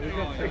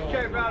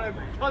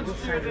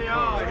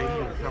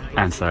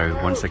And so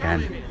once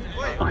again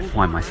I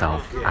find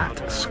myself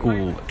at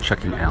school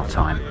checking out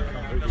time,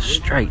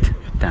 straight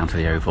down to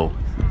the Oval.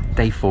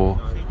 Day 4,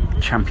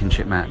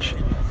 championship match,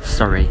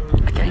 Surrey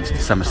against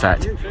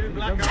Somerset.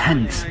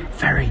 Tense,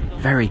 very,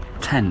 very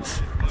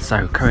tense.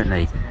 So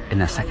currently in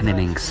their second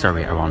innings,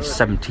 Surrey are on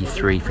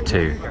 73 for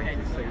 2.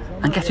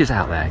 And guess who's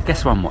out there?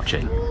 Guess who I'm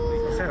watching?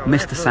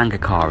 Mr.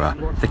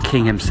 Sangakkara, the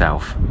king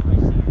himself.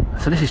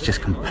 So this is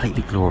just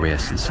completely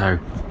glorious. And so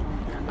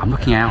I'm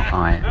looking out.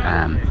 I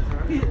am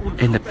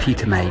in the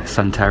Peter May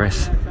Sun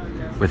Terrace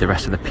with the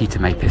rest of the Peter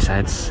May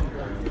pissheads.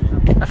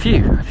 A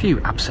few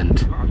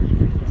absent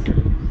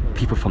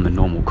people from the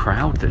normal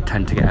crowd that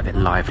tend to get a bit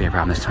lively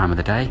around this time of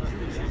the day.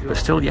 But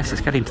still, yes, it's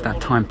getting to that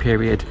time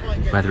period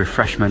where the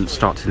refreshments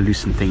start to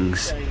loosen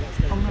things,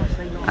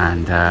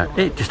 and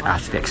it just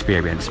adds to the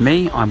experience.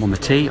 Me, I'm on the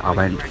tee. I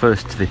went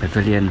first to the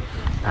pavilion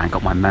and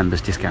got my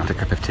members discounted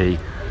cup of tea,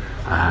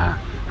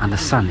 and the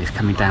sun is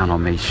coming down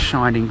on me,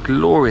 shining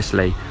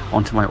gloriously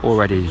onto my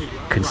already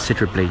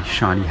considerably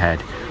shiny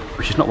head,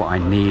 which is not what I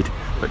need,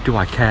 but do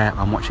I care?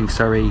 I'm watching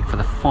Surrey for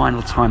the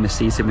final time this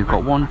season. We've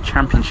got one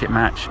championship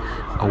match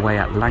away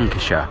at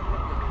Lancashire,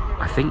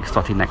 I think,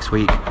 starting next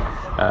week.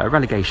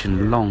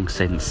 Relegation long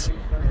since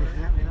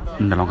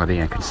no longer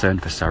being a concern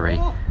for Surrey.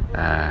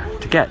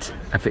 To get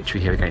a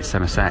victory here against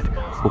Somerset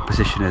will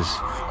position us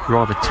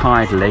rather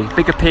tidily.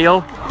 Big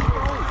appeal.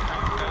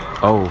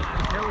 Oh,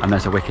 and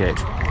there's a wicket.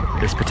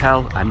 It's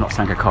Patel and not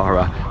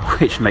Sangakkara,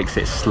 which makes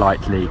it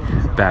slightly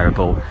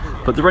bearable.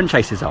 But the run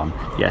chase is on.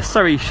 Yes,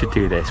 Surrey should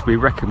do this. We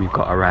reckon we've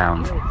got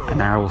around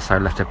an hour or so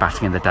left of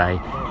batting in the day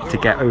to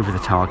get over the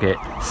target,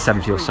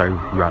 70 or so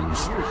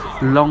runs.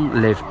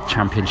 Long live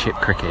Championship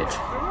cricket.